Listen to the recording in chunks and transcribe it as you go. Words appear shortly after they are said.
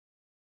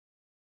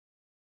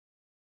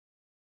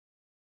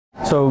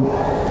So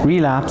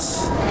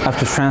relapse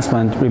after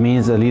transplant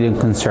remains a leading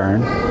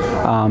concern,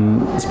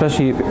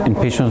 especially in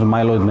patients with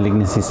myeloid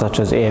malignancies such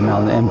as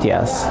AML and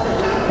MDS.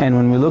 And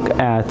when we look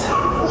at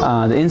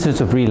the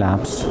incidence of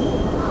relapse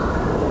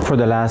for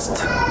the last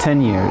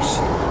 10 years,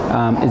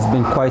 it's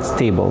been quite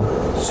stable.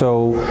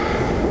 So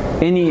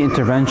any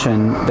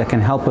intervention that can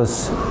help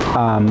us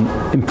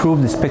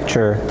improve this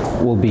picture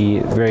will be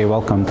very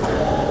welcomed.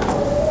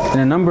 In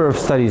a number of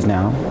studies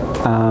now,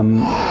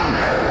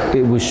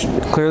 it was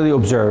clearly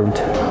observed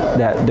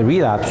that the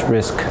relapse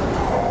risk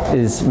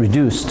is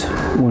reduced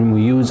when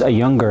we use a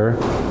younger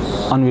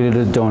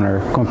unrelated donor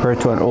compared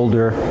to an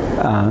older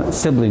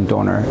sibling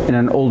donor in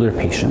an older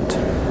patient.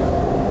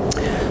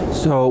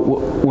 So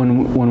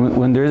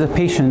when there is a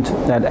patient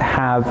that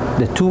have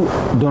the two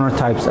donor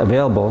types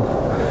available,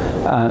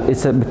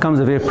 it becomes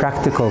a very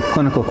practical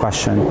clinical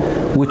question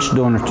which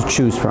donor to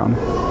choose from.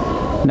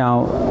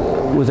 Now,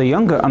 with a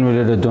younger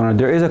unrelated donor,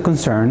 there is a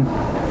concern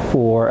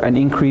for an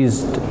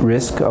increased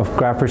risk of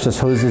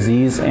graft-versus-host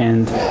disease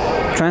and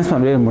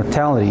transplant-related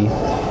mortality.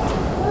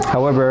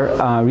 However,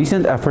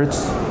 recent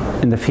efforts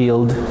in the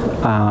field,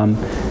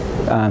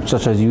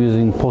 such as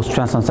using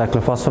post-transplant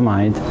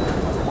cyclophosphamide,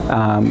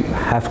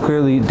 have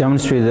clearly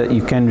demonstrated that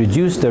you can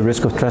reduce the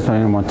risk of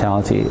transplant-related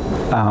mortality,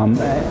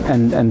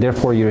 and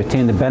therefore you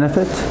retain the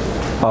benefit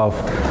of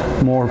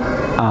more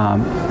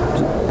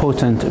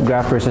potent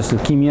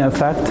graft-versus-leukemia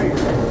effect,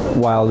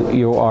 while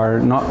you are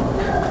not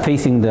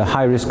facing the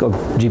high risk of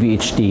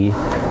GVHD,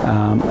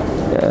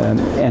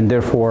 and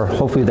therefore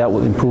hopefully that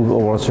will improve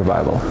overall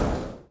survival.